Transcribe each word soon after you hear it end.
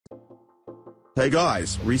Hey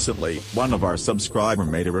guys, recently, one of our subscriber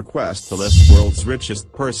made a request to list world's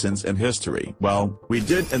richest persons in history. Well, we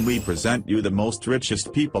did, and we present you the most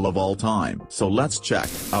richest people of all time. So let's check.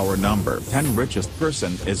 Our number 10 richest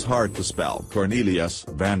person is hard to spell. Cornelius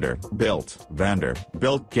Vanderbilt.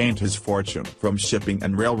 Vanderbilt gained his fortune from shipping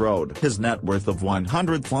and railroad. His net worth of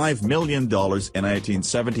 $105 million in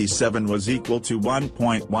 1877 was equal to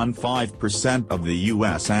 1.15% of the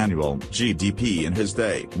U.S. annual GDP in his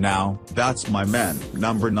day. Now, that's my man.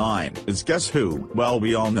 Number 9 is guess who? Well,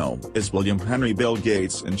 we all know, is William Henry Bill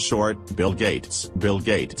Gates. In short, Bill Gates. Bill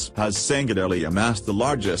Gates has singularly amassed the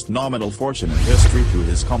largest nominal fortune in history through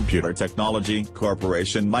his computer technology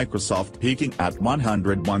corporation Microsoft, peaking at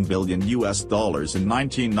 $101 billion in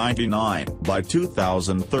 1999. By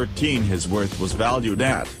 2013 his worth was valued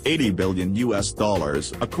at $80 billion.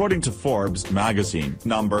 According to Forbes magazine.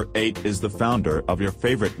 Number 8 is the founder of your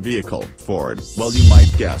favorite vehicle, Ford. Well, you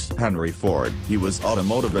might guess, Henry Ford. He was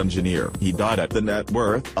automotive engineer. He died at the net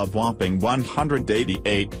worth of whopping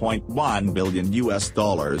 $188.1 billion.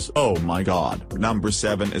 Oh my god. Number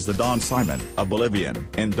 7 is the Don Simon, a Bolivian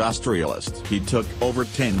industrialist. He took over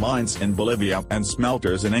tin mines in Bolivia and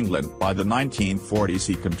smelters in England. By the 1940s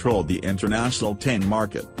he controlled the international tin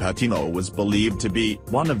market. Patino was believed to be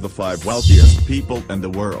one of the 5 wealthiest people in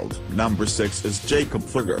the world. Number 6 is Jacob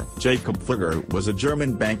Fugger. Jacob Fugger was a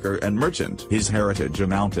German banker and merchant. His heritage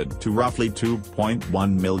amounted to roughly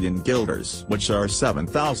 2.1 million guilders, which are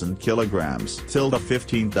 7,000 kilograms, tilde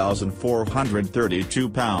 15,432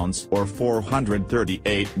 pounds, or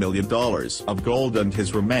 $438 million of gold, and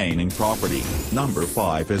his remaining property. Number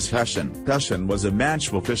 5 is Hessian. Hessian was a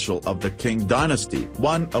Manchu official of the Qing dynasty,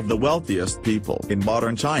 one of the wealthiest people in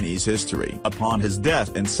modern Chinese history. Upon his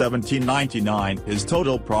death in 1799, his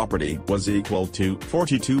total property was equal to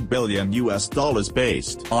 $42 billion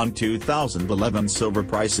based on 2011 silver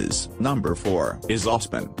prices. Number 4 is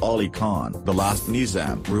Osman Ali Khan, the last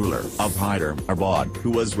Nizam ruler of Hyderabad,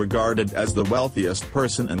 who was regarded as the wealthiest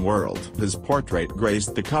person in the world. His portrait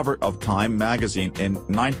graced the cover of Time magazine in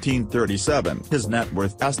 1937. His net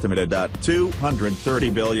worth estimated at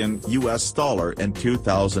 $230 billion in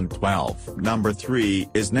 2012. Number 3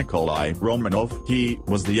 is Nikolai Romanov. He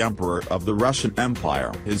was the emperor of the Russian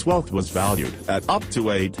Empire. His wealth was valued at up to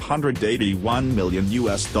 $881 million,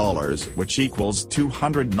 which equals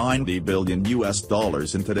 $290 billion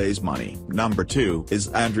in today's money. Number 2 is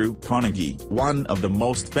Andrew Carnegie, one of the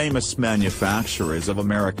most famous manufacturers of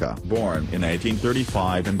America. Born in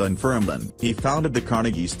 1835 in Dunfermline, he founded the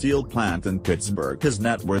Carnegie Steel Plant in Pittsburgh. His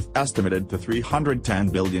net worth estimated to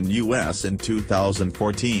 $310 billion in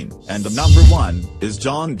 2014. And the number 1 is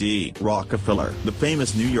John D. Rockefeller. The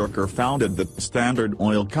famous New Yorker founded the Standard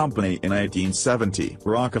Oil Company in 1870.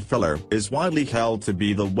 Rockefeller is widely held to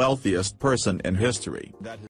be the wealthiest person in history.